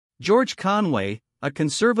George Conway, a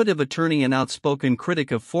conservative attorney and outspoken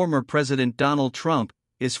critic of former President Donald Trump,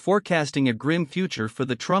 is forecasting a grim future for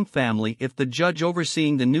the Trump family if the judge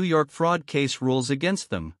overseeing the New York fraud case rules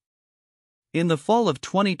against them. In the fall of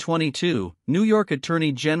 2022, New York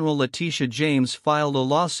Attorney General Letitia James filed a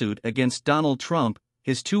lawsuit against Donald Trump,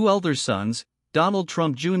 his two elder sons, Donald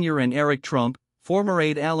Trump Jr. and Eric Trump, former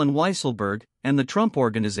aide Allen Weisselberg, and the Trump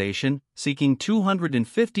Organization, seeking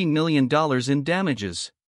 $250 million in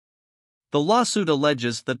damages. The lawsuit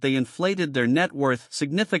alleges that they inflated their net worth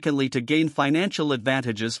significantly to gain financial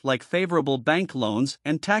advantages like favorable bank loans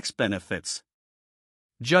and tax benefits.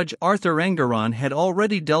 Judge Arthur Engoron had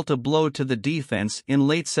already dealt a blow to the defense in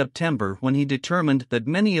late September when he determined that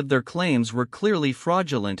many of their claims were clearly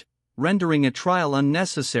fraudulent, rendering a trial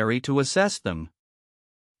unnecessary to assess them.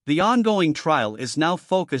 The ongoing trial is now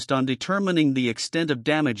focused on determining the extent of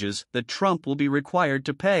damages that Trump will be required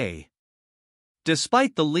to pay.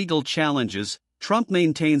 Despite the legal challenges, Trump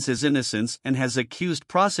maintains his innocence and has accused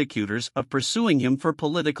prosecutors of pursuing him for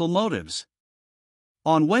political motives.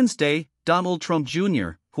 On Wednesday, Donald Trump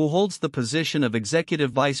Jr., who holds the position of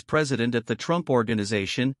executive vice president at the Trump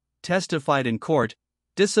Organization, testified in court,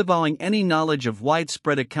 disavowing any knowledge of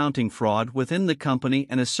widespread accounting fraud within the company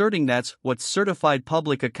and asserting that's what certified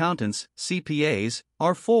public accountants, CPAs,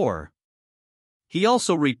 are for. He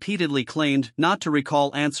also repeatedly claimed not to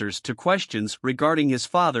recall answers to questions regarding his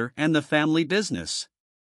father and the family business.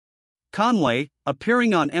 Conway,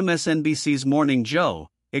 appearing on MSNBC's Morning Joe,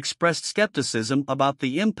 expressed skepticism about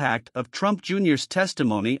the impact of Trump Jr.'s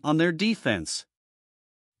testimony on their defense.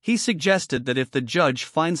 He suggested that if the judge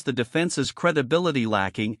finds the defense's credibility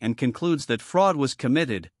lacking and concludes that fraud was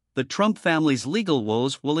committed, the Trump family's legal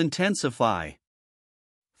woes will intensify.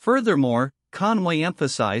 Furthermore, Conway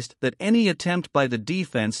emphasized that any attempt by the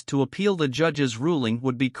defense to appeal the judge's ruling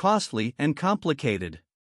would be costly and complicated.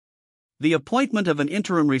 The appointment of an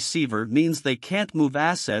interim receiver means they can't move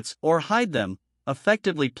assets or hide them,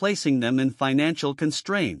 effectively placing them in financial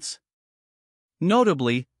constraints.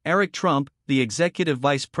 Notably, Eric Trump, the executive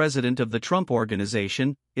vice president of the Trump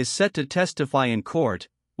Organization, is set to testify in court,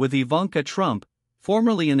 with Ivanka Trump,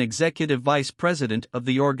 formerly an executive vice president of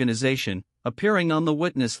the organization, appearing on the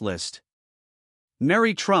witness list.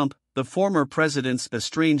 Mary Trump, the former president's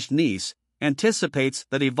estranged niece, anticipates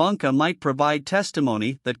that Ivanka might provide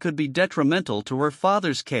testimony that could be detrimental to her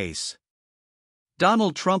father's case.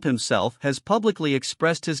 Donald Trump himself has publicly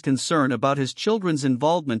expressed his concern about his children's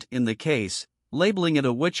involvement in the case, labeling it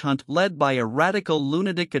a witch hunt led by a radical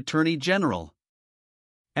lunatic attorney general.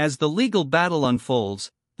 As the legal battle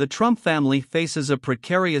unfolds, the Trump family faces a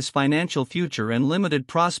precarious financial future and limited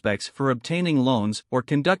prospects for obtaining loans or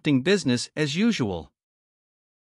conducting business as usual.